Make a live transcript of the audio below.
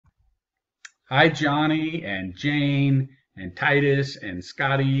Hi, Johnny and Jane and Titus and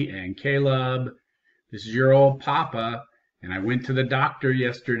Scotty and Caleb. This is your old papa. And I went to the doctor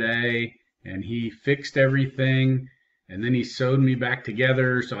yesterday and he fixed everything and then he sewed me back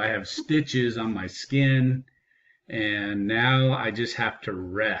together so I have stitches on my skin and now I just have to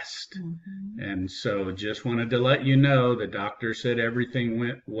rest. And so just wanted to let you know the doctor said everything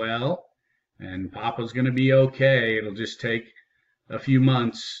went well and Papa's going to be okay. It'll just take a few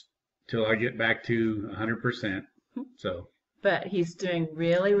months till I get back to 100%. So, But he's doing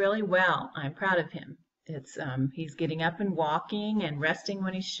really, really well. I'm proud of him. It's he's getting up and walking and resting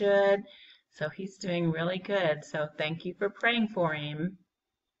when he should. So he's doing really good. So thank you for praying for him.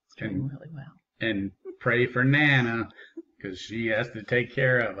 He's doing and really well. and pray for Nana because she has to take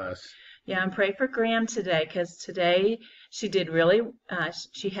care of us. Yeah, and pray for Gran today because today she did really.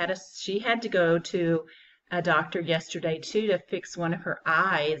 She had to go to a doctor yesterday too to fix one of her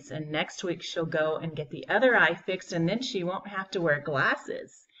eyes, and next week she'll go and get the other eye fixed, and then she won't have to wear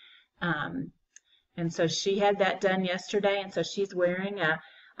glasses. Um, and so she had that done yesterday, and so she's wearing a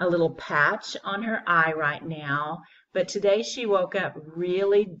little patch on her eye right now. But today she woke up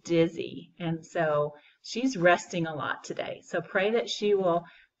really dizzy, and so she's resting a lot today. So pray that she will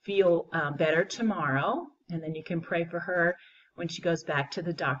feel better tomorrow, and then you can pray for her when she goes back to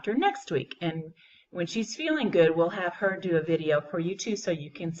the doctor next week. And when she's feeling good, we'll have her do a video for you too, so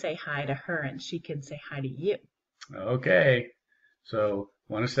you can say hi to her and she can say hi to you. Okay. So,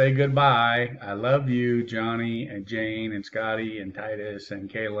 want to say goodbye. I love you, Johnny and Jane and Scotty and Titus and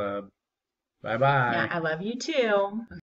Caleb. Bye Yeah, bye. I love you too.